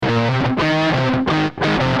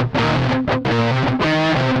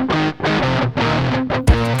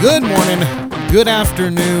morning, good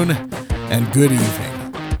afternoon, and good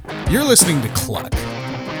evening. You're listening to Cluck,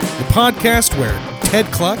 the podcast where Ted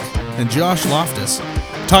Cluck and Josh Loftus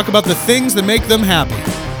talk about the things that make them happy.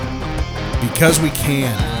 Because we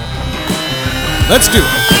can. Let's do it.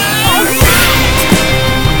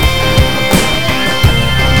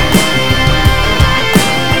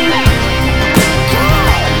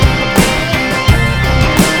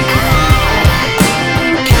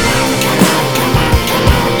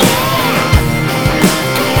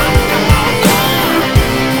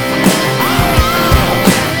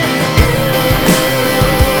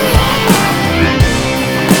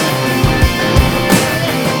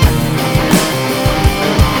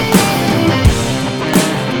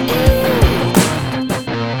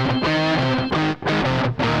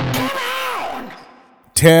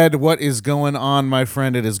 Ted, what is going on, my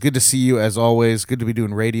friend? It is good to see you as always. Good to be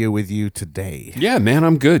doing radio with you today. Yeah, man,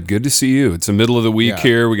 I'm good. Good to see you. It's the middle of the week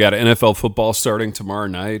here. We got NFL football starting tomorrow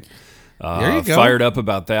night. There you go. Fired up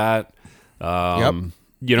about that.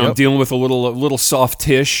 Dealing with a little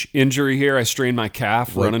soft-ish injury here. I strained my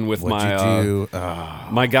calf running with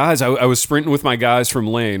my guys. I was sprinting with my guys from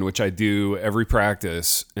Lane, which I do every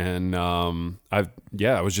practice, and I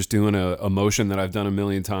was just doing a motion that I've done a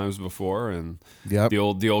million times before, and the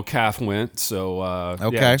old calf went. So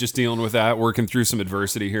just dealing with that, working through some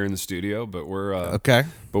adversity here in the studio, but we're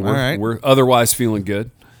otherwise feeling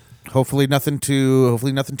good. Hopefully nothing too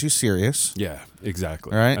serious. Yeah,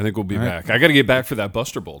 exactly. All right. I think we'll be back. I got to get back for that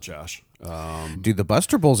Buster Bowl, Josh. Dude, the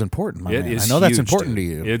Buster Bowl's important, my man. I know that's important to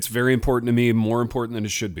you. It's very important to me, more important than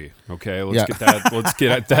it should be. Okay, let's get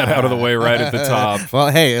that out of the way right at the top.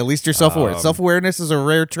 Well, hey, at least you're self-aware. Self-awareness is a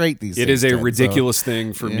rare trait these days. It is a ridiculous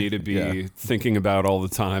thing for me to be thinking about all the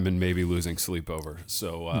time and maybe losing sleep over.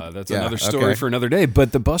 So that's another story for another day.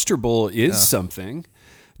 But the Buster Bowl is something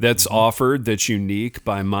that's offered, that's unique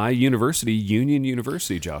by my university, Union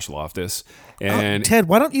University, Josh Loftus. And Ted,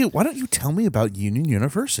 why don't you tell me about Union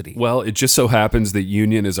University? Well, it just so happens that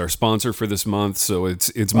Union is our sponsor for this month, so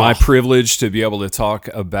it's my privilege to be able to talk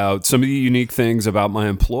about some of the unique things about my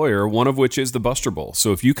employer, one of which is the Buster Bowl.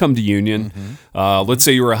 So if you come to Union, let's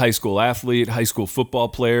say you were a high school athlete, high school football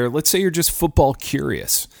player, let's say you're just football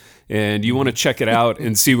curious, and you want to check it out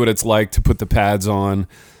and see what it's like to put the pads on,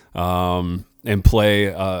 and play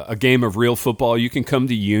a game of real football, you can come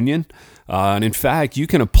to Union. And in fact, you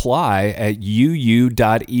can apply at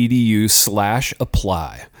uu.edu/apply.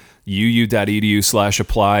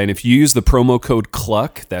 uu.edu/apply. And if you use the promo code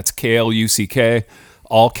CLUCK, that's KLUCK,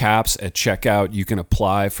 all caps at checkout, you can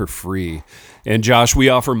apply for free. And Josh, we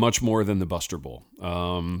offer much more than the Buster Bowl.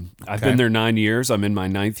 I've been there 9 years. I'm in my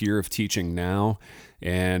 9th year of teaching now.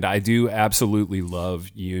 And I do absolutely love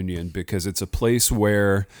Union because it's a place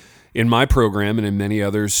where, in my program and in many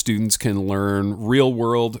others, students can learn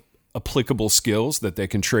real-world applicable skills that they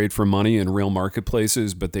can trade for money in real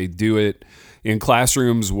marketplaces, but they do it in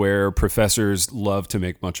classrooms where professors love to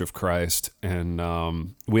make much of Christ. And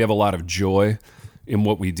we have a lot of joy in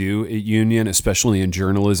what we do at Union, especially in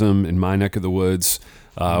journalism in my neck of the woods.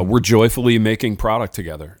 We're joyfully making product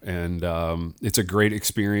together, and it's a great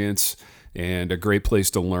experience and a great place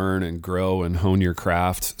to learn and grow and hone your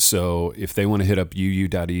craft. So if they want to hit up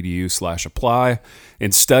uu.edu/apply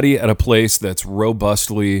and study at a place that's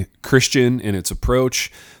robustly Christian in its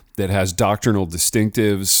approach, that has doctrinal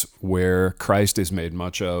distinctives where Christ is made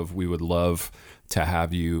much of, we would love to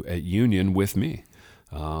have you at Union with me.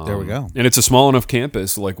 There we go. And it's a small enough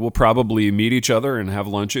campus, like we'll probably meet each other and have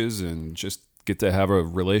lunches and just get to have a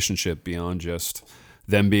relationship beyond just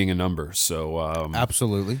them being a number. So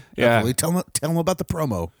absolutely. Yeah. Tell them about the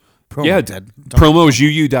promo. Ted. Promo is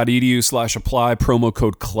uu.edu/apply, promo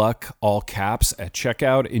code CLUCK, all caps at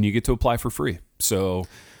checkout, and you get to apply for free. So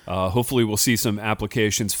hopefully we'll see some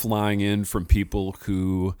applications flying in from people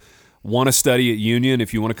who want to study at Union.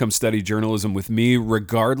 If you want to come study journalism with me,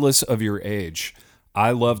 regardless of your age,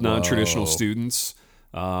 I love non-traditional students.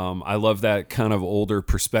 I love that kind of older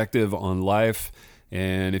perspective on life.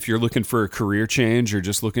 And if you're looking for a career change or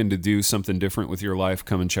just looking to do something different with your life,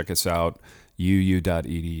 come and check us out, uu.edu/apply.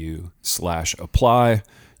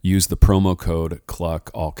 Use the promo code CLUCK,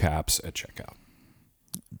 all caps, at checkout.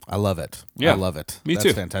 I love it. Yeah, I love it. Me That's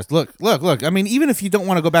too. Fantastic. Look. I mean, even if you don't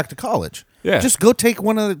want to go back to college, just go take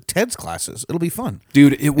one of Ted's classes. It'll be fun.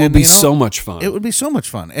 Dude, it will be so much fun. It would be so much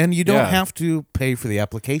fun. And you don't have to pay for the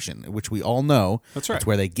application, which we all know. That's right. That's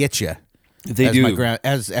where they get you. They as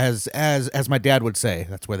do. As my dad would say,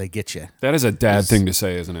 that's where they get you. That is a dad thing to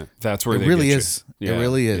say, isn't it? That's where It they really get is. you. It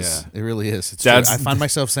really is. Yeah. It really is. It's Dad's- true. I find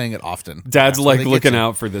myself saying it often. Dad's That's where like they get looking you.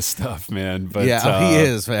 out for this stuff, man. But He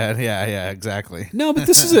is, man. Yeah, exactly. No, but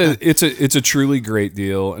this is it's a truly great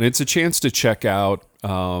deal, and it's a chance to check out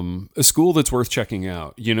a school that's worth checking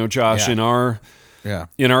out. You know, Josh, Yeah.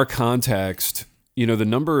 in our context, you know, the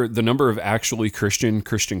number of actually Christian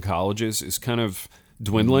colleges is kind of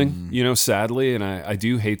dwindling, you know, sadly, and I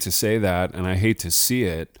do hate to say that, and I hate to see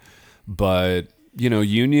it, but you know,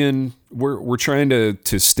 Union, we're trying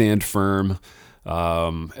to stand firm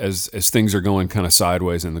as things are going kind of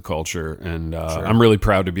sideways in the culture, and I'm really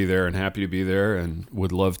proud to be there and happy to be there, and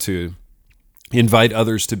would love to invite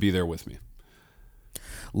others to be there with me.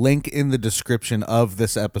 Link in the description of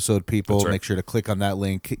this episode, people. That's right. Make sure to click on that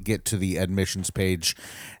link, get to the admissions page.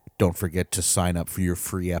 Don't forget to sign up for your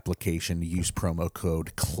free application. Use promo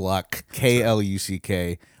code CLUCK,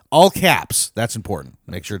 KLUCK, all caps. That's important.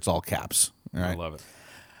 Make sure it's all caps. All right. I love it.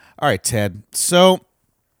 All right, Ted. So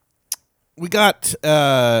we got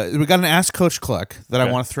an Ask Coach Cluck that I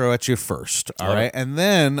want to throw at you first. All right. And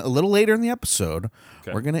then a little later in the episode,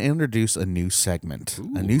 we're going to introduce a new segment.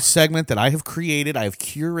 Ooh. A new segment that I have created, I have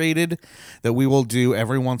curated, that we will do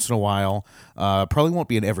every once in a while. Probably won't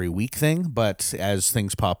be an every week thing, but as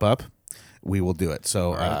things pop up, we will do it.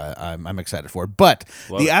 So I'm excited for it. But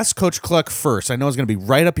the Ask Coach Cluck first, I know is going to be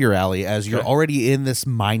right up your alley as you're already in this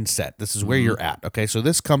mindset. This is where you're at. Okay. So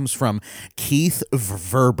this comes from Keith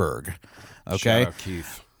Verberg. Okay. Shout out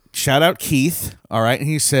Keith. Shout out Keith. All right. And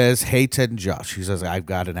he says, hey, Ted and Josh. He says, I've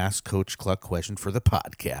got an Ask Coach Cluck question for the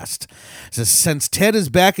podcast. He says, since Ted is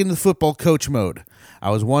back in the football coach mode, I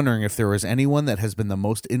was wondering if there was anyone that has been the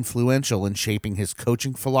most influential in shaping his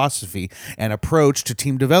coaching philosophy and approach to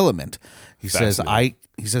team development. He says,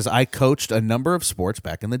 I coached a number of sports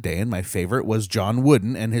back in the day, and my favorite was John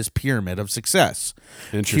Wooden and his Pyramid of Success.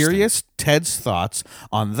 Curious Ted's thoughts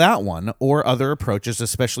on that one or other approaches,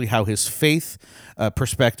 especially how his faith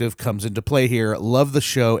perspective comes into play here. Love the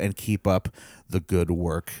show and keep up the good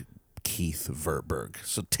work, Keith Verberg.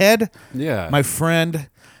 So, Ted, my friend,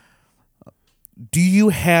 do you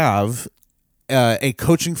have a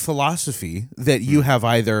coaching philosophy that you have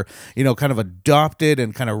either, you know, kind of adopted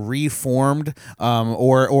and kind of reformed,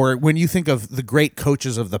 or when you think of the great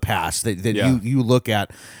coaches of the past that you look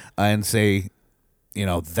at and say, you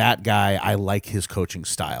know, that guy, I like his coaching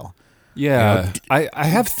style? Yeah, I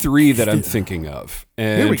have three that I'm thinking of.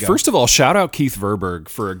 And Here we go. First of all, shout out Keith Verberg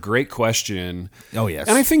for a great question. Oh, yes.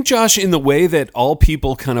 And I think, Josh, in the way that all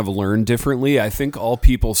people kind of learn differently, I think all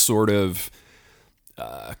people sort of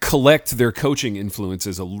collect their coaching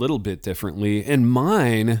influences a little bit differently. And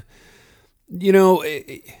mine, you know,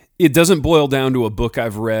 it doesn't boil down to a book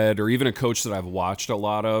I've read or even a coach that I've watched a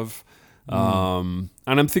lot of. And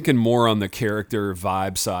I'm thinking more on the character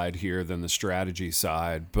vibe side here than the strategy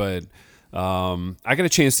side. But I got a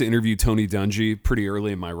chance to interview Tony Dungy pretty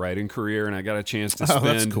early in my writing career, and I got a chance to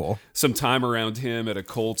spend some time around him at a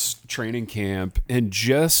Colts training camp and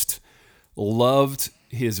just loved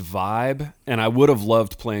his vibe, and I would have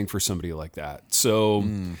loved playing for somebody like that. So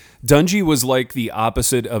Dungy was like the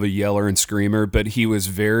opposite of a yeller and screamer, but he was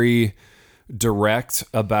very direct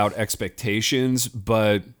about expectations,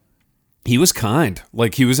 but he was kind.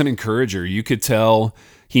 Like, he was an encourager. You could tell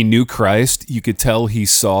he knew Christ. You could tell he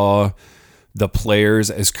saw the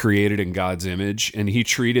players as created in God's image, and he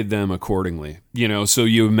treated them accordingly. You know, so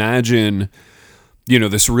you imagine, you know,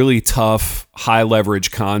 this really tough, high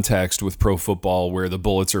leverage context with pro football where the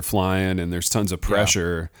bullets are flying and there's tons of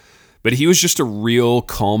pressure. Yeah. But he was just a real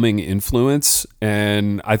calming influence,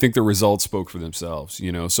 and I think the results spoke for themselves,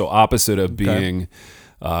 you know. So opposite of being,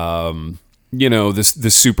 you know,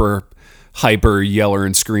 this super hyper yeller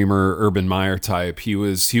and screamer Urban Meyer type, he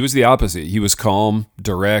was the opposite. He was calm,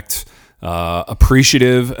 direct,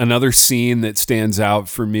 appreciative. Another scene that stands out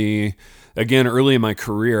for me, again, early in my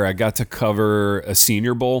career, I got to cover a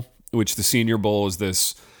Senior Bowl, which the Senior Bowl is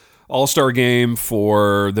this all-star game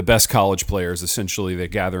for the best college players. Essentially, they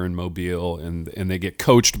gather in Mobile, and they get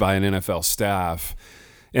coached by an NFL staff.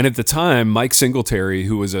 And at the time, Mike Singletary,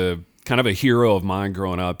 who was a kind of a hero of mine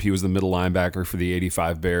growing up, he was the middle linebacker for the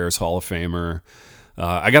 85 Bears, Hall of Famer.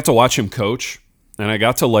 I got to watch him coach, and I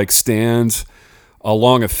got to like stand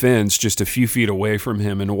along a fence just a few feet away from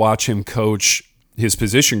him and watch him coach his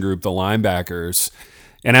position group, the linebackers.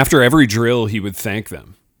 And after every drill, he would thank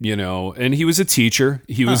them, you know, and he was a teacher.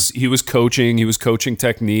 He was coaching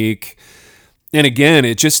technique. And again,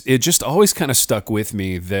 it just always kind of stuck with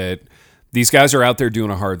me that these guys are out there doing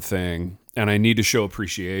a hard thing, and I need to show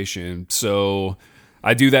appreciation. So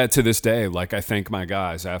I do that to this day. Like, I thank my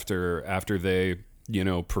guys after they,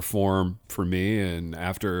 perform for me, and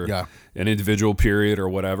after an individual period or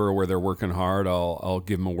whatever where they're working hard, I'll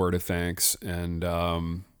give them a word of thanks. And,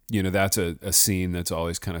 that's a scene that's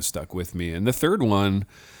always kind of stuck with me. And the third one,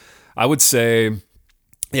 I would say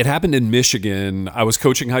it happened in Michigan. I was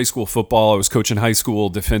coaching high school football. I was coaching high school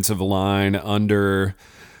defensive line under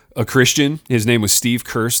a Christian. His name was Steve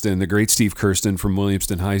Kirsten, the great Steve Kirsten from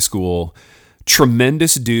Williamston High School.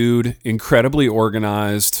 Tremendous dude, incredibly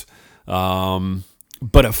organized,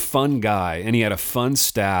 but a fun guy. And he had a fun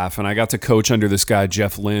staff. And I got to coach under this guy,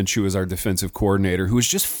 Jeff Lynch, who was our defensive coordinator, who was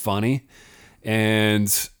just funny.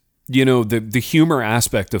 And, the humor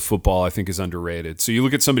aspect of football, I think, is underrated. So you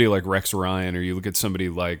look at somebody like Rex Ryan, or you look at somebody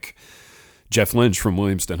like Jeff Lynch from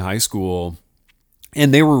Williamston High School,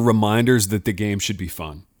 and they were reminders that the game should be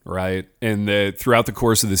fun. Right. And that throughout the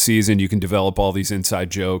course of the season, you can develop all these inside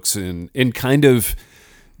jokes and kind of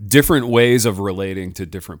different ways of relating to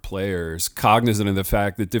different players, cognizant of the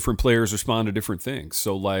fact that different players respond to different things.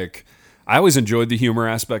 So, like, I always enjoyed the humor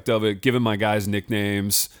aspect of it, giving my guys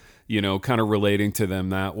nicknames, kind of relating to them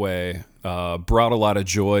that way, brought a lot of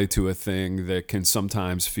joy to a thing that can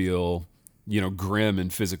sometimes feel, grim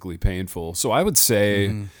and physically painful. So I would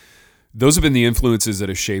say those have been the influences that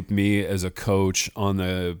have shaped me as a coach on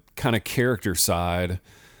the kind of character side.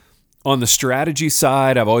 On the strategy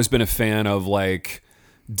side, I've always been a fan of like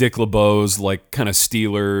Dick LeBeau's like kind of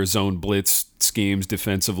Steelers zone blitz schemes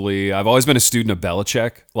defensively. I've always been a student of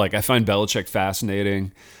Belichick. Like, I find Belichick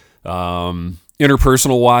fascinating.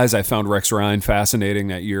 Interpersonal wise, I found Rex Ryan fascinating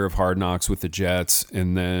that year of Hard Knocks with the Jets.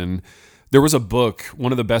 And then there was a book,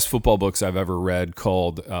 one of the best football books I've ever read,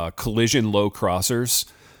 called Collision Low Crossers.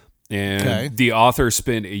 And the author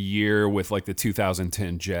spent a year with like the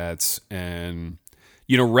 2010 Jets, and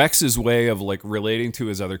Rex's way of like relating to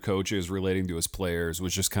his other coaches, relating to his players,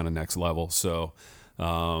 was just kind of next level. So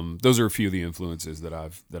those are a few of the influences that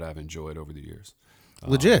I've enjoyed over the years.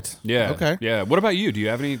 Legit. Yeah. Okay. Yeah. What about you? Do you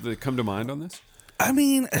have any that come to mind on this? I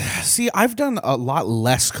mean, see, I've done a lot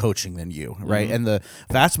less coaching than you, right? And the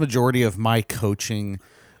vast majority of my coaching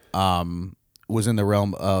was in the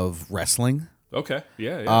realm of wrestling. Okay.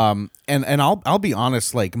 Yeah. And I'll be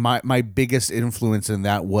honest, like my biggest influence in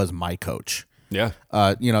that was my coach. Yeah.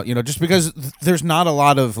 Just because there's not a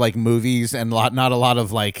lot of like movies and not a lot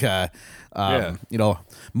of like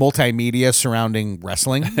multimedia surrounding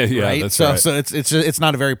wrestling, right? That's so right. so it's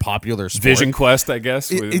not a very popular sport. Vision Quest, I guess.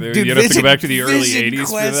 Dude, you have to go back to the early Vision 80s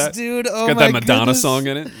Quest, for that. Dude. It's Oh got my that Madonna goodness. song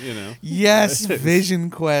in it, Yes, Vision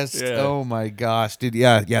Quest. Yeah. Oh my gosh, dude.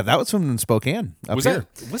 Yeah, that was from Spokane up here.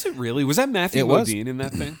 Was it really? Was that Matthew It was. Modine in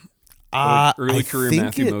that thing? I Early career think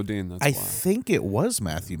Matthew Modine. That's I why. think it was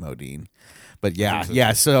Matthew Modine. But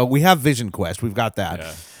yeah. So we have Vision Quest. We've got that.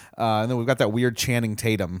 Yeah. And then we've got that weird Channing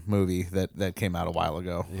Tatum movie that came out a while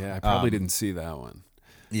ago. Yeah, I probably didn't see that one.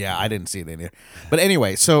 Yeah, I didn't see it either. But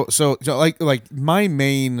anyway, so like my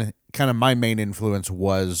main influence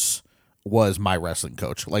was my wrestling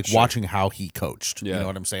coach, like watching how he coached. Yeah. You know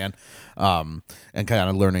what I'm saying? And kind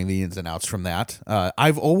of learning the ins and outs from that.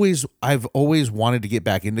 I've always wanted to get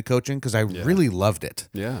back into coaching because I really loved it.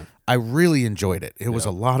 Yeah. I really enjoyed it. It was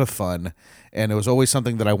a lot of fun, and it was always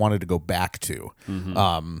something that I wanted to go back to.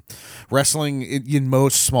 Wrestling in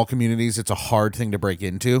most small communities, it's a hard thing to break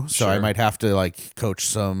into. So I might have to like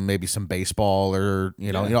coach maybe some baseball, or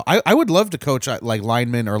I would love to coach like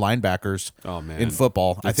linemen or linebackers. Oh, man. In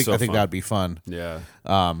football. I think fun. that'd be fun. Yeah.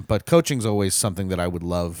 But coaching's always something that I would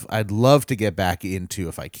love. I'd love to get back into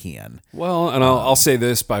if I can. Well, and I'll say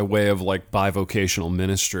this by way of like bivocational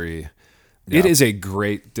ministry. It is a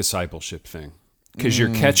great discipleship thing because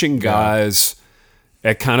you're catching guys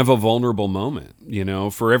at kind of a vulnerable moment.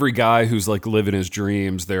 For every guy who's like living his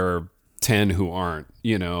dreams, there are 10 who aren't,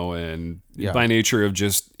 and by nature of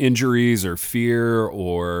just injuries or fear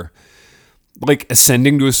or like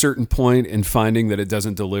ascending to a certain point and finding that it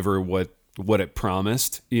doesn't deliver what it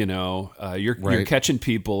promised, you're catching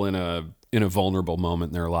people in a vulnerable moment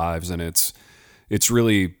in their lives. And it's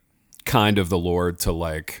really kind of the Lord to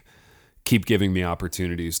like keep giving me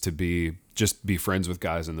opportunities to be friends with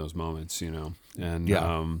guys in those moments, and and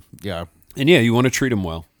you want to treat them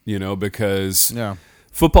well, because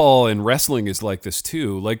football and wrestling is like this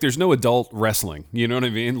too. Like there's no adult wrestling, you know what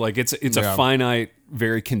I mean? Like it's a finite,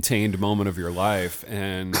 very contained moment of your life.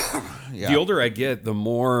 And the older I get, the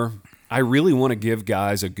more I really want to give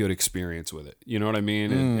guys a good experience with it. You know what I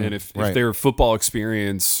mean? And if their football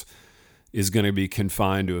experience is going to be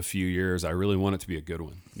confined to a few years, I really want it to be a good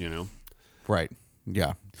one, Right.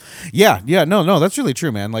 No, that's really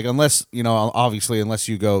true, man. Like, unless, obviously, unless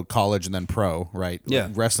you go college and then pro, right? Yeah.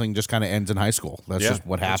 Wrestling just kind of ends in high school. That's just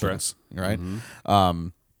what happens, right? Mm-hmm.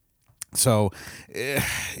 So,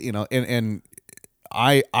 and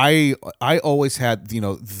I always had,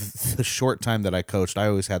 the short time that I coached, I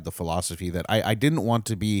always had the philosophy that I didn't want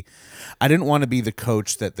to be the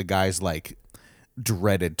coach that the guys like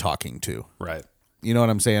dreaded talking to. Right. You know what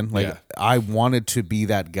I'm saying? Like, I wanted to be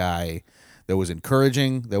that guy that was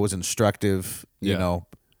encouraging, that was instructive, you know,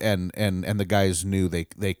 and the guys knew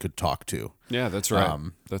they could talk to. Yeah, that's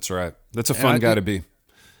right. That's right. That's a fun guy to be.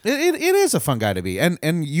 It is a fun guy to be.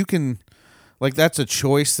 And you can, like, that's a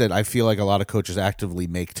choice that I feel like a lot of coaches actively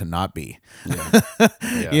make to not be.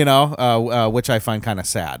 Yeah. Which I find kind of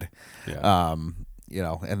sad. Yeah.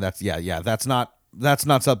 And that's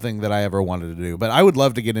not something that I ever wanted to do. But I would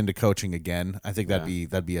love to get into coaching again. I think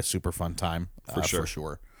that'd be a super fun time. For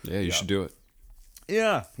sure. Yeah, you should do it.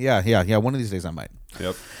 Yeah. One of these days I might.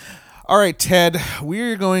 Yep. All right, Ted,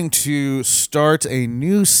 we're going to start a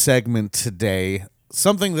new segment today,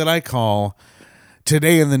 something that I call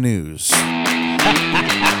Today in the News. We're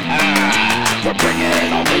bringing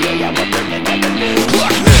it on the AM, we're bringing on the news.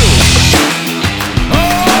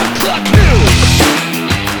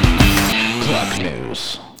 Cluck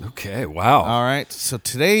News. Okay, wow. All right, so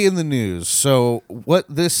Today in the News. So what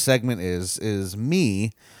this segment is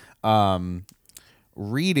me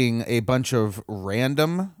reading a bunch of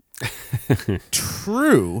random,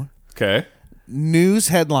 true news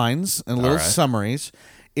headlines and little summaries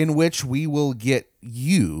in which we will get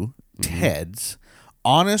you, Ted's,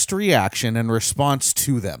 honest reaction and response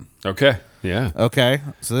to them. Okay. Yeah. Okay.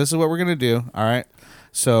 So this is what we're gonna do. All right.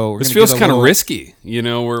 So this feels kind of risky.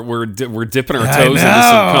 We're dipping our toes into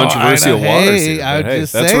some controversial waters here.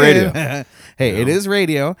 That's radio. Hey, it is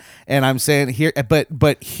radio, and I'm saying here,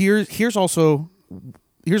 but here's also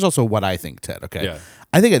what I think, Ted. Okay. Yeah.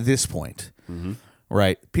 I think at this point,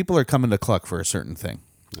 right, people are coming to Cluck for a certain thing.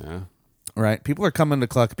 Yeah. Right. People are coming to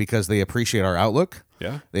Cluck because they appreciate our outlook.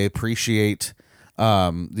 Yeah. They appreciate,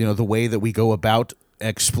 the way that we go about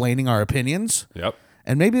explaining our opinions. Yep.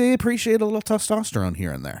 And maybe they appreciate a little testosterone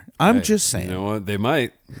here and there. I'm just saying. You know what? They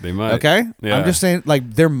might. Okay? Yeah. I'm just saying,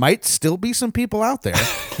 like, there might still be some people out there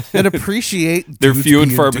that appreciate They're dudes few and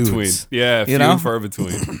being far dudes. between. Yeah, few and far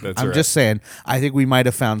between. That's I'm right. just saying, I think we might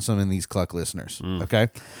have found some in these Cluck listeners. Okay?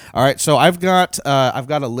 All right, so I've got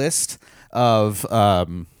a list of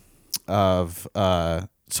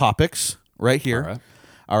topics right here.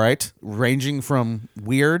 All right, ranging from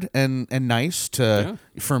weird and nice to,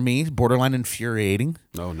 for me, borderline infuriating.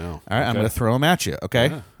 Oh, no. All right, I'm going to throw them at you, okay?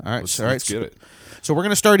 Yeah. All right, Let's get it. So we're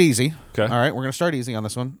going to start easy. Okay. All right, we're going to start easy on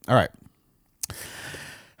this one. All right.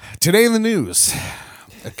 Today in the news,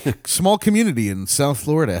 a small community in South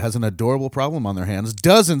Florida has an adorable problem on their hands.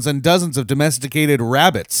 Dozens and dozens of domesticated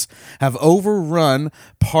rabbits have overrun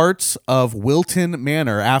parts of Wilton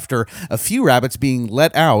Manor after a few rabbits being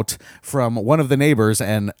let out from one of the neighbors,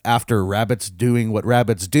 and after rabbits doing what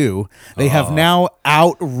rabbits do, they have now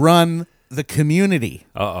outrun the community.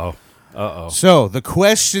 Uh-oh. So the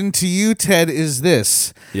question to you, Ted, is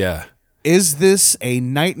this. Yeah. Is this a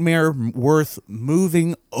nightmare worth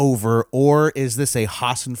moving over, or is this a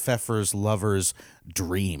Hassenpfeffer's lover's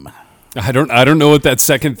dream? I don't know what that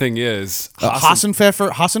second thing is.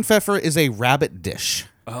 Hassenpfeffer is a rabbit dish.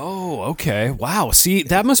 Oh, okay. Wow. See,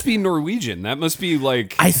 that must be Norwegian. That must be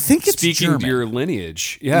like, I think it's speaking German. to your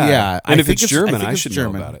lineage. Yeah. Yeah. And I if think it's German, I it's should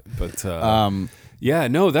German. know about it. But yeah,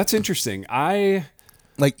 no, that's interesting.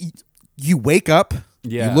 Like, you wake up.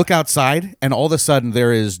 Yeah. You look outside, and all of a sudden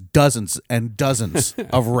there is dozens and dozens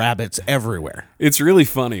of rabbits everywhere. It's really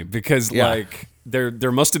funny because like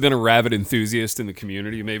there must have been a rabbit enthusiast in the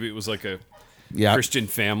community. Maybe it was like a Christian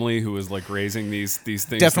family who was like raising these things.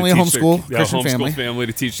 Definitely a homeschool Christian family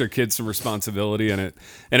to teach their kids some responsibility, and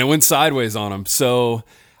it went sideways on them. So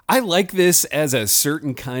I like this as a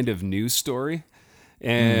certain kind of news story,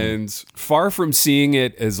 and far from seeing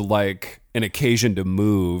it as like an occasion to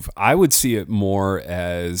move, I would see it more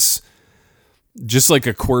as just like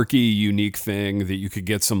a quirky, unique thing that you could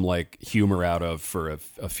get some like humor out of for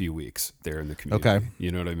a few weeks there in the community. Okay.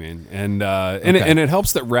 You know what I mean? And it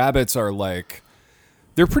helps that rabbits are like,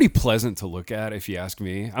 they're pretty pleasant to look at, if you ask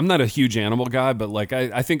me. I'm not a huge animal guy, but like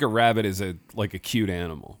I think a rabbit is a cute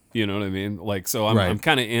animal. You know what I mean? Like, so I'm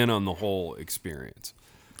kind of in on the whole experience.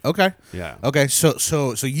 Okay. Yeah. Okay.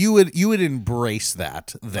 So you would embrace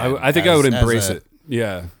that then? I think I would embrace it.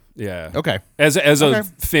 Yeah. Yeah. Okay. As a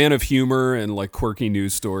fan of humor and like quirky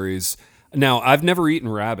news stories. Now, I've never eaten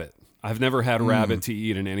rabbit. I've never had rabbit to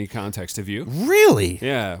eat in any context. Have you? Really?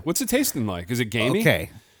 Yeah. What's it tasting like? Is it gamey? Okay.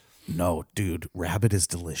 No, dude, rabbit is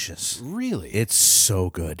delicious. Really? It's so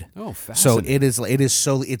good. Oh, So fascinating.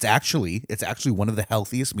 it's actually one of the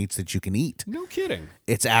healthiest meats that you can eat. No kidding.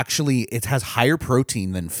 It has higher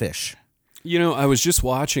protein than fish. You know, I was just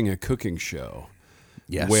watching a cooking show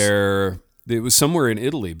Yes. where it was somewhere in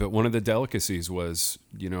Italy, but one of the delicacies was,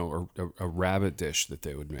 a rabbit dish that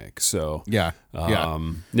they would make. So Yeah.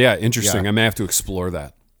 interesting. Yeah. I may have to explore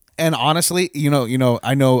that. And honestly,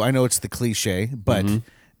 I know it's the cliche, but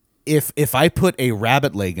if I put a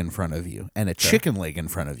rabbit leg in front of you and a chicken leg in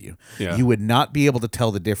front of you, Yeah. you would not be able to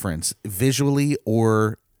tell the difference visually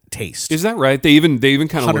or taste. Is that right? They even kind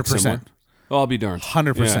of look 100%. similar. Oh, I'll be darned.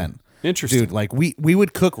 100%. Yeah. Interesting. Dude, like we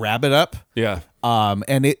would cook rabbit up. Yeah.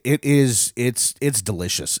 And it's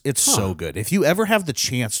delicious. It's so good. If you ever have the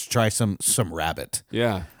chance to try some rabbit,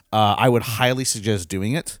 Yeah. I would highly suggest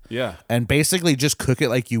doing it. Yeah. And basically just cook it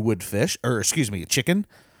like you would chicken.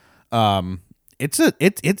 It's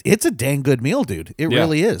a dang good meal, dude. It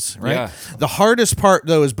really is, right? Yeah. The hardest part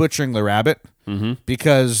though is butchering the rabbit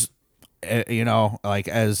because like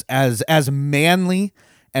as manly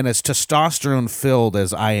and as testosterone filled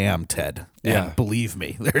as I am, Ted. Yeah. And believe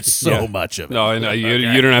me, there's so much of it. No,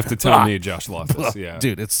 you don't have to tell me, Josh Loftus. Yeah.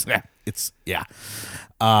 Dude, it's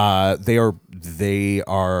they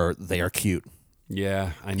are cute.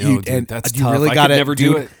 Yeah, I know, dude. And That's you tough. really I gotta- could never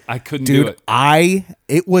dude, do it. I couldn't do Dude, it.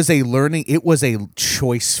 it was a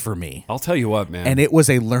choice for me. I'll tell you what, man. And it was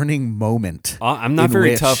a learning moment. I'm not in very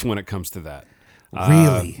which- tough when it comes to that.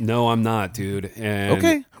 Really? No, I'm not, dude. And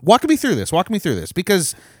Okay. Walk me through this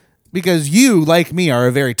because you, like me, are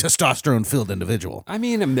a very testosterone filled individual. I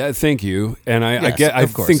mean, thank you, and I Yes, I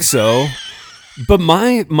of course. think so. But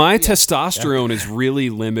my testosterone is really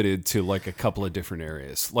limited to like a couple of different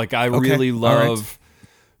areas. Like I really all right. love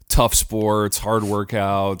tough sports, hard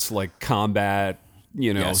workouts, like combat,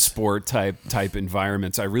 Yes. sport type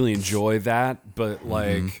environments. I really enjoy that, but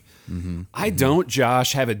like I don't,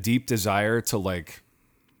 Josh, have a deep desire to like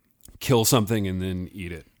kill something and then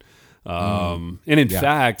eat it. And in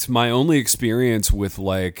fact, my only experience with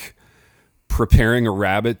like preparing a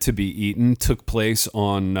rabbit to be eaten took place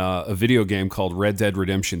on a video game called Red Dead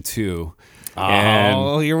Redemption 2.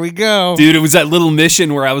 Oh, here we go. Dude, it was that little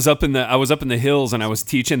mission where I was up in the hills and I was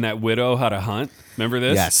teaching that widow how to hunt. Remember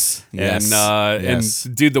this? Yes.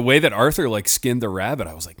 And dude, the way that Arthur like skinned the rabbit,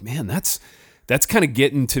 I was like, man, that's kind of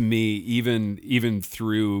getting to me even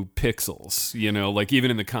through pixels, like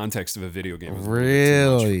even in the context of a video game. It was a little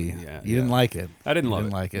bit too Really? much for me. You didn't like it? I didn't love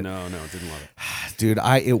didn't it. like it. No, didn't love it. Dude,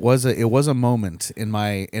 it was a moment in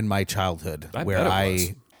my childhood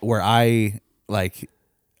where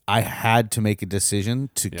I had to make a decision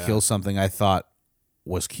to kill something I thought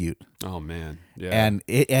was cute. Oh man, yeah. And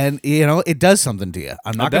it does something to you.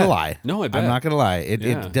 I'm not gonna bet. lie. No, I bet. I'm not gonna lie. It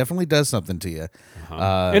Yeah. definitely does something to you.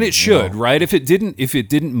 And it should, right? If it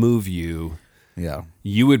didn't move you, Yeah.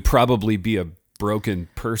 you would probably be a broken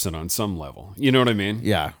person on some level. You know what I mean?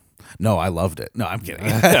 Yeah. No, I loved it. No, I'm kidding.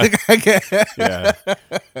 Yeah.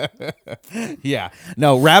 Yeah.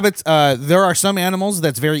 No, rabbits, there are some animals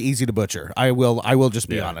that's very easy to butcher. I will just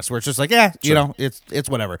be honest. Where it's just like, it's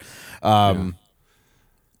whatever.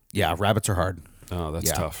 Yeah, rabbits are hard. Oh,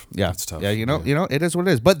 that's tough. Yeah. That's tough. Yeah, it is what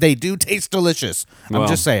it is. But they do taste delicious. I'm Well,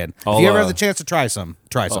 just saying. I'll, if you ever have the chance to try some,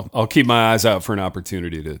 try some. I'll keep my eyes out for an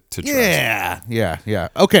opportunity to try. Yeah.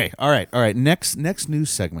 Okay. All right. Next news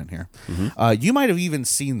segment here. You might have even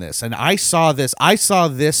seen this, and I saw this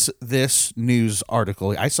news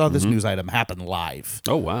article. I saw this news item happen live,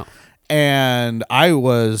 Oh wow. and I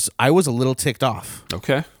was a little ticked off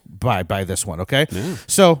Okay. by this one. Okay.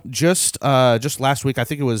 So just last week, I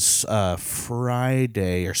think it was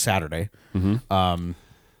Friday or Saturday.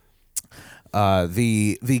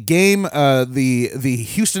 The game, the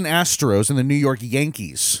Houston Astros and the New York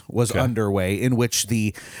Yankees was underway, in which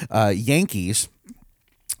the Yankees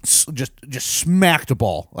just smacked a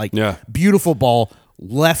ball, like beautiful ball,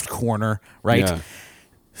 left corner, right. Yeah.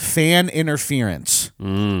 Fan interference,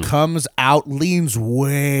 comes out, leans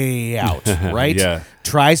way out, right? Yeah.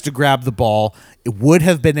 Tries to grab the ball. It would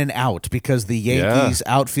have been an out because the Yankees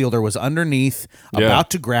outfielder was underneath, about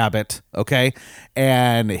to grab it, okay?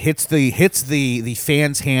 And hits the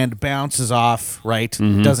fan's hand, bounces off, right?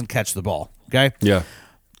 Doesn't catch the ball, okay? Yeah.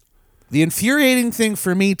 The infuriating thing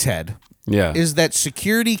for me, Ted, is that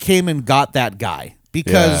security came and got that guy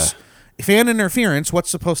because fan interference, what's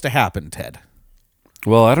supposed to happen, Ted?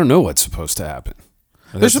 Well, I don't know what's supposed to happen.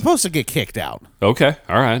 They're supposed to get kicked out. Okay.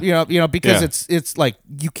 All right. Because it's like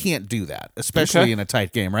you can't do that, especially in a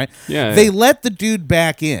tight game, right? Yeah. They let the dude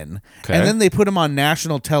back in, Okay. and then they put him on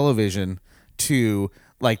national television to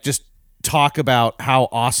like just talk about how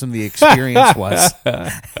awesome the experience was.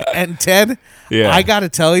 And Ted, I got to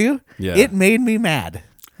tell you, it made me mad.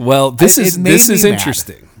 Well, this is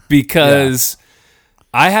interesting because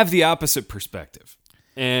I have the opposite perspective.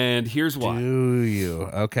 And here's why. Do you?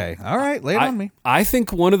 Okay. All right. Lay it on me. I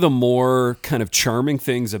think one of the more kind of charming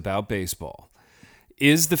things about baseball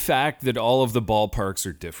is the fact that all of the ballparks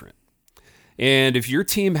are different. And if your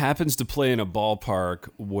team happens to play in a ballpark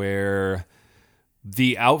where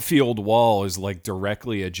the outfield wall is like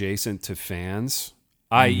directly adjacent to fans,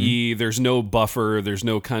 i.e. there's no buffer, there's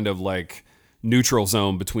no kind of like neutral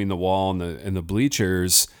zone between the wall and the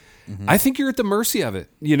bleachers, I think you're at the mercy of it,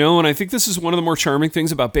 and I think this is one of the more charming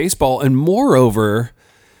things about baseball. And moreover,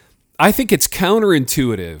 I think it's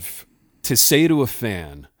counterintuitive to say to a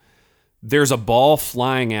fan, there's a ball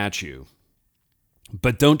flying at you,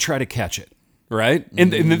 but don't try to catch it, right?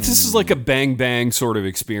 And this is like a bang sort of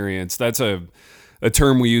experience. That's a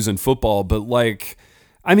term we use in football, but like,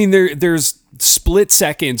 I mean, there's split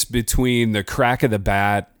seconds between the crack of the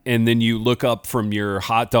bat and then you look up from your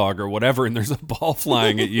hot dog or whatever and there's a ball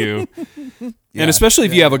flying at you. And especially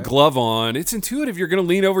if you have a glove on, it's intuitive. You're going to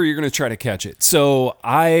lean over, you're going to try to catch it. So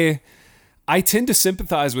I tend to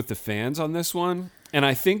sympathize with the fans on this one. And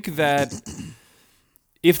I think that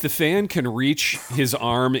if the fan can reach his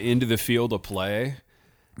arm into the field of play,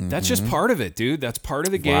 that's just part of it, dude. That's part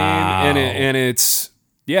of the game. Wow. And it's,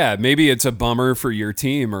 maybe it's a bummer for your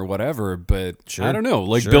team or whatever, but I don't know.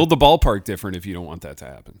 Like, build the ballpark different if you don't want that to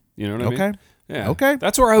happen. You know what I mean? Yeah. Okay.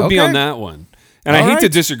 That's where I would be on that one. And I hate to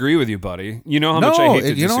disagree with you, buddy. You know how much I hate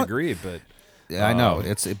to disagree, but... Yeah, I know.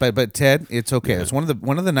 But Ted, it's okay. It's one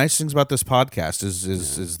of the nice things about this podcast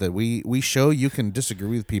is that we show you can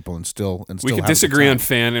disagree with people and still we can disagree on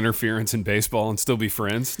fan interference in baseball and still be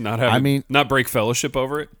friends, not break fellowship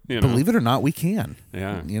over it. Believe it or not, we can.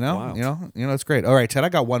 Yeah, it's great. All right, Ted, I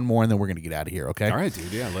got one more, and then we're gonna get out of here. Okay. All right,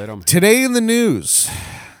 dude. Yeah, lay it on me. Today in the news,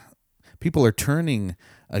 people are turning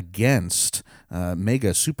against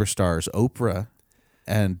mega superstars Oprah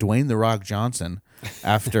and Dwayne "The Rock" Johnson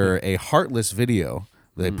after a heartless video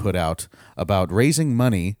they put out about raising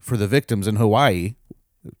money for the victims in Hawaii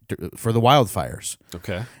for the wildfires.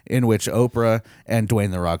 Okay. In which Oprah and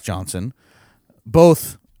Dwayne "The Rock" Johnson,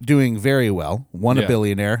 both doing very well, one a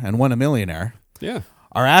billionaire and one a millionaire,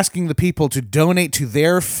 are asking the people to donate to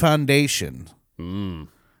their foundation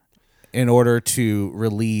in order to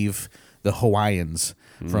relieve the Hawaiians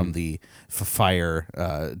from the fire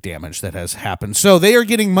damage that has happened. So they are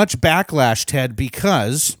getting much backlash, Ted,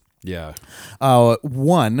 because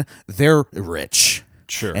one, they're rich.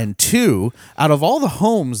 Sure. And two, out of all the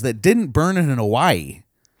homes that didn't burn in Hawaii,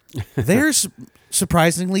 theirs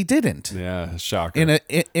surprisingly didn't. Yeah, shocker.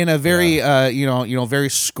 In a very very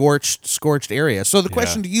scorched area. So the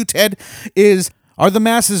question to you, Ted, is: are the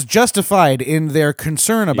masses justified in their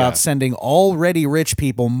concern about sending already rich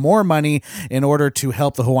people more money in order to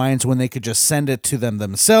help the Hawaiians when they could just send it to them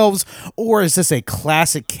themselves? Or is this a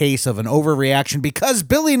classic case of an overreaction because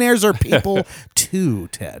billionaires are people too,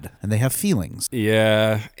 Ted, and they have feelings?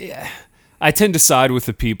 Yeah. I tend to side with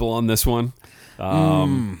the people on this one.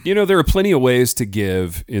 There are plenty of ways to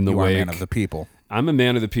give in the wake. You are a man of the people. I'm a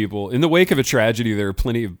man of the people. In the wake of a tragedy, there are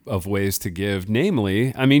plenty of ways to give.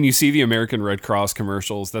 Namely, I mean, you see the American Red Cross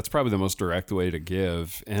commercials. That's probably the most direct way to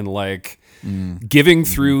give. And giving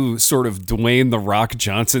through sort of Dwayne "The Rock"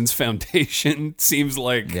 Johnson's foundation seems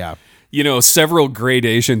like, several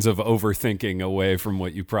gradations of overthinking away from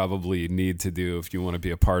what you probably need to do if you want to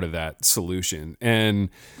be a part of that solution. And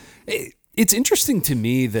it's interesting to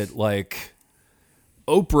me that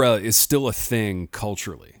Oprah is still a thing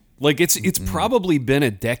culturally. It's probably been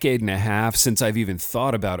a decade and a half since I've even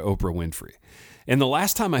thought about Oprah Winfrey. And the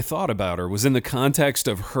last time I thought about her was in the context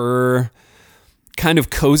of her kind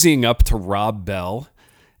of cozying up to Rob Bell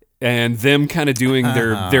and them kind of doing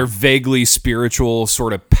their vaguely spiritual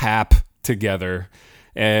sort of pap together.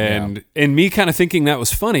 And me kind of thinking that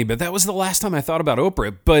was funny, but that was the last time I thought about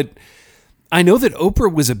Oprah. But I know that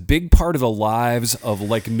Oprah was a big part of the lives of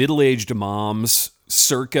middle-aged moms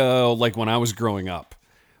circa when I was growing up.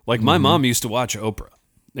 My mom used to watch Oprah,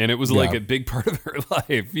 and it was a big part of her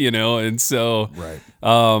life, and so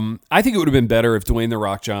I think it would have been better if Dwayne "The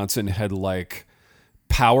Rock" Johnson had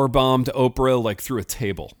power bombed Oprah through a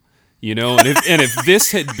table, and if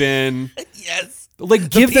this had been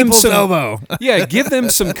give them some elbow. Give them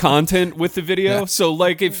some content with the video. So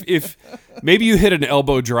if maybe you hit an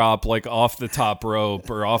elbow drop off the top rope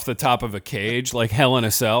or off the top of a cage, Hell in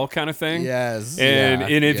a Cell kind of thing. Yes. And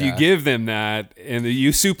if you give them that and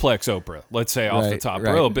you suplex Oprah, let's say off the top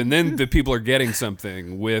rope, and then the people are getting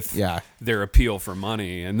something with their appeal for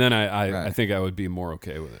money, and then I think I would be more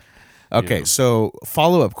okay with it. Okay, so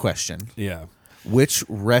follow-up question. Yeah. Which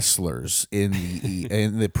wrestlers in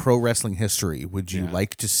the pro wrestling history would you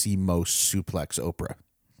like to see most suplex Oprah?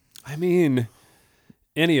 I mean,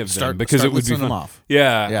 any of them, because start it would be listing fun. them off.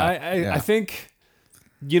 Yeah. I think,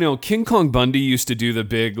 King Kong Bundy used to do the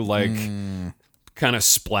big, kind of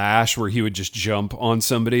splash where he would just jump on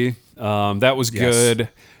somebody. That was good.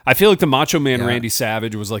 I feel like the Macho Man Randy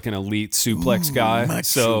Savage was like an elite suplex guy.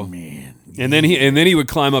 Macho Man. And then he would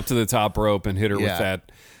climb up to the top rope and hit her with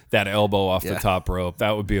that elbow off the top rope.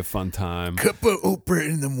 That would be a fun time. Cup of Oprah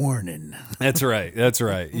in the morning. That's right.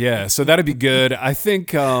 Yeah. So that'd be good. I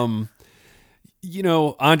think, Andre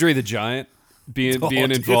the Giant being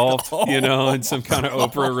involved, in some kind of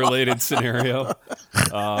Oprah related scenario,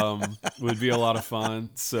 would be a lot of fun.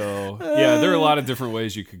 So yeah, there are a lot of different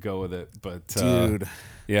ways you could go with it, but dude,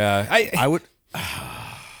 yeah, I would.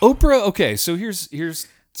 Oprah. Okay. So here's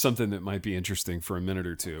something that might be interesting for a minute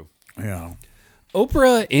or two. Yeah.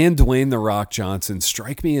 Oprah and Dwayne "The Rock" Johnson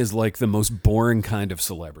strike me as like the most boring kind of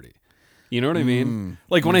celebrity. You know what I mean?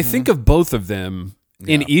 Like when I think of both of them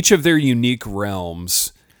in each of their unique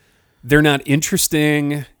realms, they're not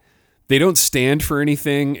interesting. They don't stand for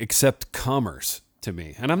anything except commerce to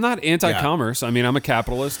me. And I'm not anti-commerce. I mean, I'm a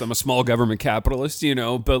capitalist. I'm a small government capitalist,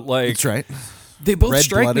 but like, that's right. They both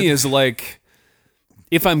strike Red-blooded. me as like,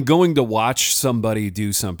 if I'm going to watch somebody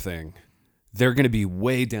do something, they're going to be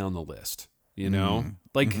way down the list,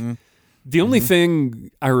 Like, the only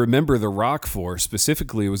thing I remember The Rock for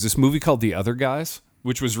specifically was this movie called The Other Guys,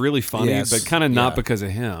 which was really funny, but kind of not because of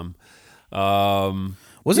him.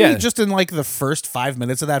 Wasn't he just in like the first 5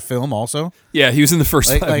 minutes of that film also? Yeah, he was in the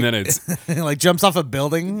first 5 minutes. Like jumps off a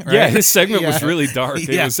building, right? Yeah, his segment was really dark.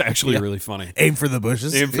 It was actually really funny. Aim for the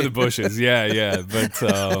bushes. Yeah. But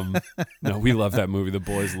no, we love that movie. The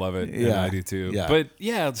boys love it. Yeah, and I do too. Yeah. But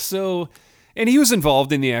yeah, so and he was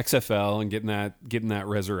involved in the XFL and getting that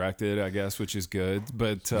resurrected, I guess, which is good.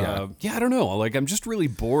 But I don't know. Like, I'm just really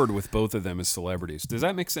bored with both of them as celebrities. Does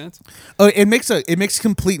that make sense? Oh, it makes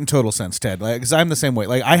complete and total sense, Ted. Like, because I'm the same way.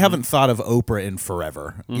 Like, I haven't thought of Oprah in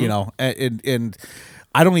forever. And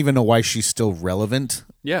I don't even know why she's still relevant.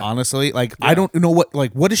 Yeah, honestly, like I don't know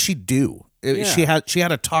what does she do? She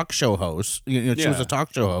had a talk show host. She was a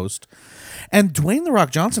talk show host. And Dwayne "The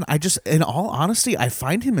Rock" Johnson, in all honesty, I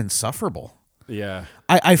find him insufferable. Yeah.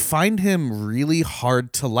 I find him really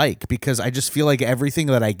hard to like because I just feel like everything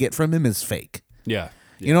that I get from him is fake. Yeah.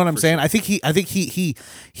 You know what I'm saying? Sure. I think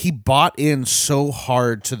he bought in so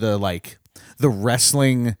hard to the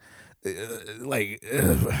wrestling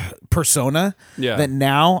persona that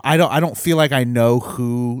now I don't feel like I know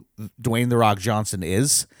who Dwayne "The Rock" Johnson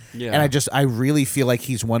is. Yeah. And I really feel like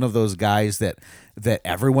he's one of those guys that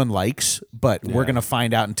everyone likes, but we're going to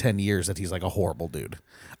find out in 10 years that he's like a horrible dude.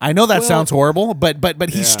 I know that sounds horrible, but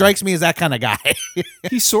he strikes me as that kind of guy.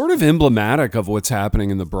 He's sort of emblematic of what's happening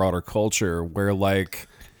in the broader culture where like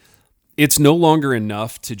it's no longer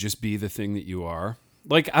enough to just be the thing that you are.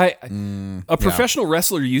 Like a professional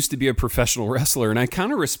wrestler used to be a professional wrestler, and I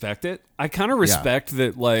kind of respect it. I kind of respect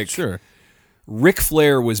that like Ric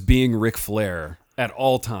Flair was being Ric Flair at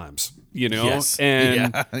all times, Yes.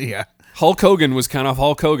 And yeah. Hulk Hogan was kind of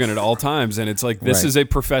Hulk Hogan at all times, and it's like this is a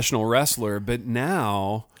professional wrestler, but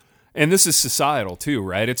now, and this is societal too,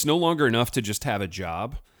 right? It's no longer enough to just have a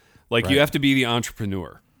job. Like you have to be the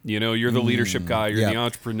entrepreneur. You're the leadership guy, you're the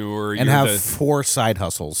entrepreneur, and you're have 4 side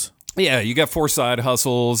hustles. Yeah, you got 4 side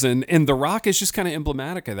hustles, and The Rock is just kind of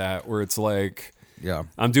emblematic of that, where it's like,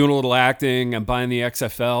 I'm doing a little acting, I'm buying the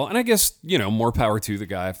XFL, and I guess, more power to the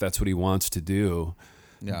guy if that's what he wants to do.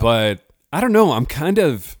 Yeah. But I don't know,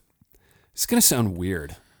 it's going to sound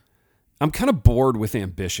weird. I'm kind of bored with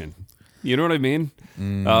ambition. You know what I mean?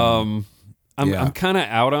 I'm kind of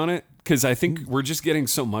out on it because I think we're just getting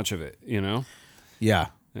so much of it, Yeah.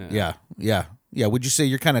 Would you say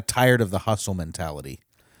you're kind of tired of the hustle mentality?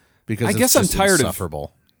 Because I guess I'm tired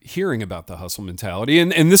of hearing about the hustle mentality.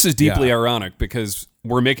 And this is deeply ironic because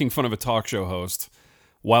we're making fun of a talk show host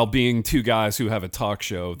while being 2 guys who have a talk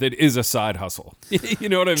show that is a side hustle. You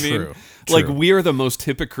know what I mean? True. Like we are the most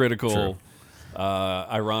hypocritical,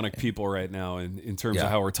 ironic people right now in terms of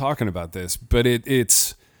how we're talking about this. But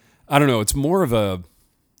it's I don't know. It's more of a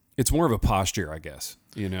posture, I guess.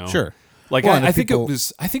 Sure. Like I think it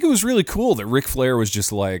was really cool that Ric Flair was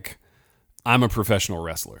just like, I'm a professional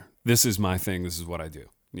wrestler. This is my thing. This is what I do.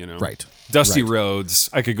 Right. Dusty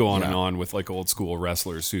Rhodes. I could go on and on with like old school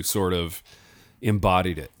wrestlers who sort of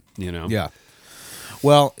embodied it. Yeah.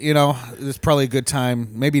 Well, it's probably a good time,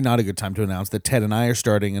 maybe not a good time to announce that Ted and I are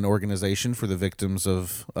starting an organization for the victims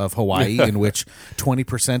of Hawaii in which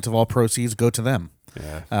 20% of all proceeds go to them.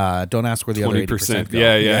 Don't ask where the other 80% go.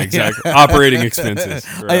 Yeah, exactly. Operating expenses.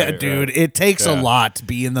 Dude, it takes a lot to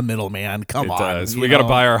be in the middle, man. Come on. It does. We got to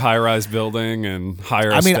buy our high-rise building and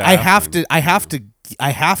hire I mean, staff I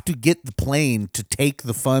have to get the plane to take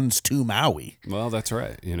the funds to Maui. Well, that's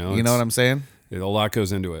right. You know what I'm saying? A lot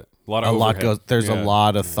goes into it. A lot goes. There's a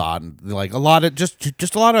lot of thought, like a lot of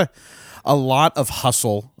just a lot of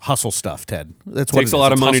hustle stuff. Ted, that's what takes a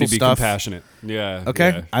lot of money to be stuff. Compassionate. Yeah. Okay.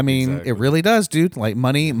 Yeah, I mean, exactly. it really does, dude. Like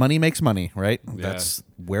money makes money, right? Yeah. That's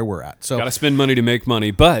where we're at. So got to spend money to make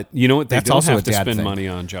money, but you know what? They That's don't also have a to dad spend thing. money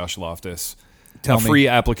on, Josh Loftus. Tell me. Free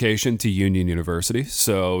application to Union University.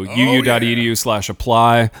 So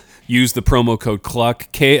uu.edu/apply. Use the promo code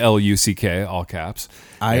CLUCK, KLUCK, all caps.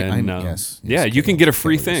 Yes. You can get a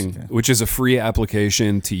free thing, which is a free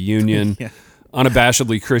application to Union.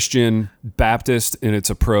 Unabashedly Christian, Baptist in its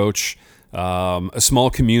approach. A small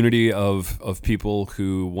community of people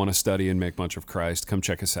who want to study and make much of Christ. Come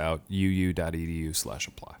check us out,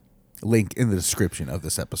 uu.edu/apply. Link in the description of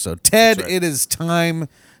this episode. Ted, It is time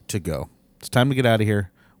to go. It's time to get out of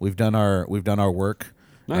here. We've done our work.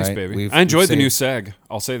 Nice, right? baby. I enjoyed the new seg.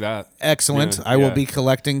 I'll say that. Excellent. I will be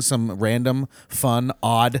collecting some random, fun,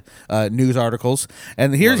 odd news articles.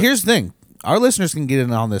 And here's the thing. Our listeners can get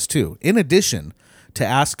in on this too. In addition to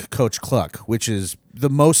Ask Coach Cluck, which is the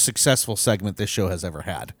most successful segment this show has ever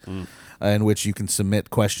had, in which you can submit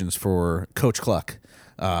questions for Coach Cluck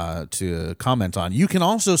to comment on. You can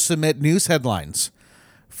also submit news headlines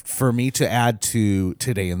for me to add to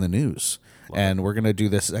Today in the News. And we're going to do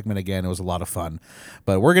this segment again. It was a lot of fun.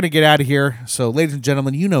 But we're going to get out of here. So, ladies and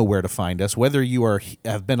gentlemen, you know where to find us, whether you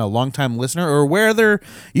have been a longtime listener or whether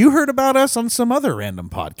you heard about us on some other random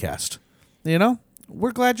podcast. You know,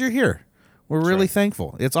 we're glad you're here. We're really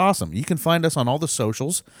thankful. It's awesome. You can find us on all the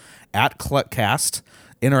socials at Cluckcast.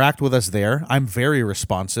 Interact with us there. I'm very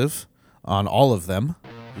responsive on all of them.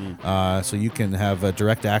 So you can have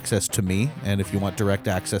direct access to me. And if you want direct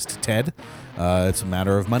access to Ted, it's a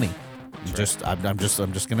matter of money. I'm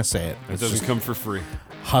just gonna say it. It doesn't come for free.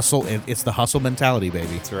 Hustle. It's the hustle mentality,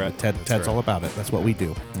 baby. That's right. Ted's all about it. That's what we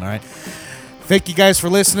do. All right. Thank you guys for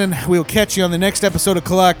listening. We'll catch you on the next episode of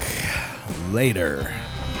Cluck. Later.